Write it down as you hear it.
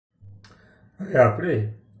હવે આપણે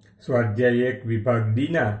સ્વાધ્યાય 1 વિભાગ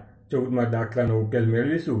ડીના 14મા દાખલાનો ઉકેલ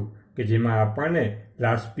મેળવીશું કે જેમાં આપણને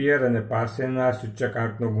લાસ્પિયર અને પાસેના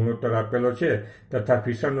સૂચકાંકનો ગુણોત્તર આપેલો છે તથા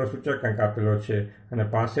ફિશરનો સૂચકાંક આપેલો છે અને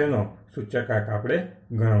પાસેનો સૂચકાંક આપણે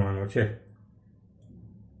ગણવાનો છે.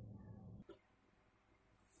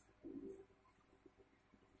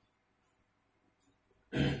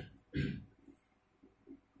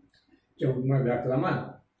 ચૌદમા દાખલામાં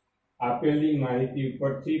આપેલી માહિતી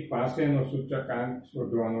ઉપરથી પાસેનો સૂચકાંક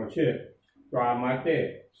શોધવાનો છે. તો આ માટે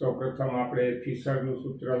સૌપ્રથમ આપણે ફિશરનું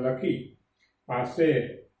સૂત્ર લખી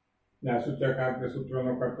પાસેના સૂચકાંકના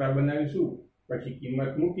સૂત્રનો કર્તા બનાવીશું, પછી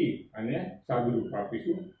કિંમત મૂકી અને સાદુરૂપ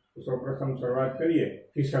આપીશું. તો સૌપ્રથમ શરૂઆત કરીએ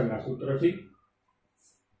ફિશરના સૂત્રથી.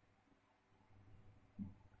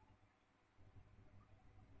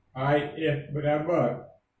 IF બરાબર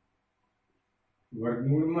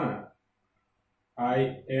વર્ગમૂળમાં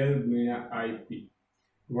IL ગુણ્યા IP.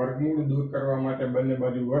 વર્ગમૂળ દૂર કરવા માટે બંને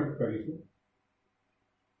બાજુ વર્ગ કરીશું.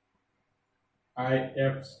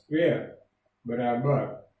 IF સ્ક્વેર બરાબર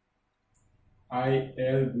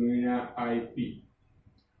IL ગુણ્યા IP.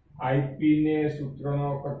 IP ને સૂત્રનો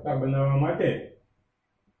કર્તા બનાવવા માટે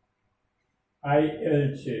IL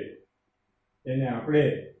છે એને આપણે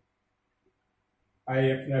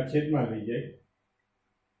IF ના છેદમાં લઈ જાય,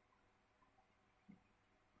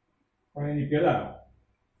 પણ એની પહેલા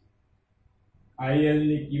IL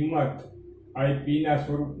ની કિંમત IP ના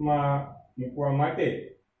સ્વરૂપમાં મૂકવા માટે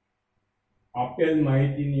આપેલ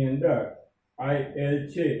માહિતીની અંદર IL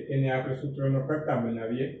છે એને આપણે સૂત્રનો કર્તા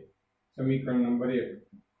બનાવીએ. સમીકરણ નંબર 1.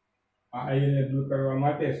 આ IL ને દૂર કરવા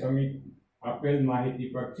માટે આપેલ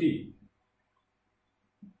માહિતી પરથી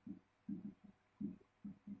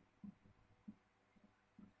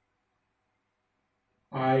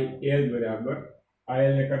IL બરાબર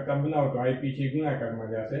IL ને કરતા બનાવો તો IP છે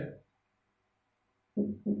ગુણાકારમાં જશે.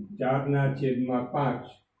 4/5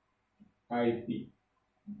 IP.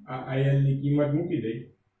 આ IL ની કિંમત મૂકી દઈ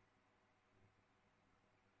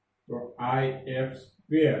તો IF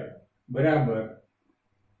સ્ક્વેર બરાબર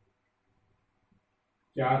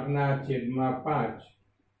 4/5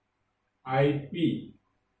 IP.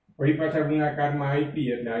 ફરી પાછા ગુણાકારમાં IP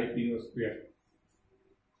એટલે IP નો સ્ક્વેર.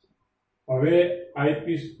 હવે IP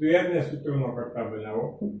સ્ક્વેર ને સૂત્રનો કર્તા બનાવો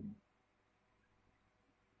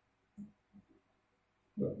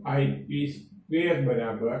તો IP સ્ક્વેર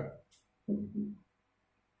બરાબર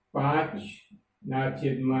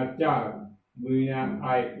 5/4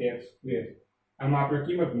 ગુણ્યા IF સ્ક્વેર. આમાં આપણે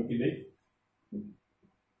કિંમત મૂકી દઈ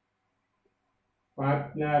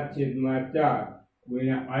 5/4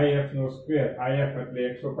 ગુણ્યા IF નો સ્ક્વેર. IF એટલે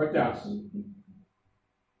 150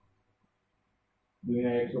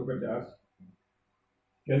 ગુણ્યા 150.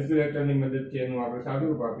 કેલ્ક્યુલેટરની મદદથી એનું આપણે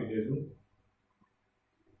સાદુરૂપ આપી દઈશું.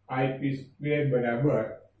 IP સ્ક્વેર બરાબર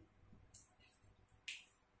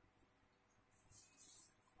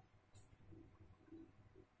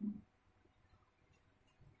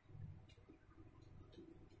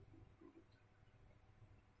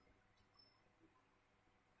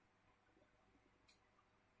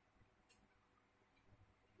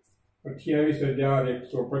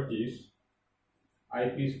 28,125.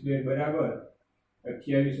 IP સ્ક્વેર બરાબર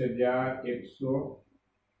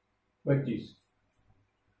 28,125.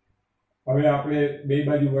 હવે આપણે બે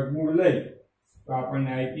બાજુ વર્ગમૂળ લઈ તો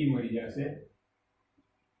આપણને IP મળી જશે.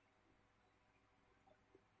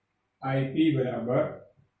 IP બરાબર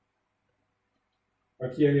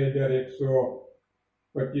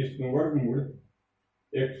 28,125 નું વર્ગમૂળ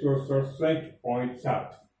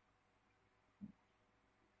 167.7.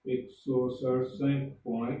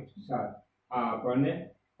 167.7 આ આપણને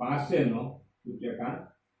પાસેનો સૂચકાંક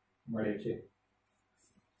મળે છે.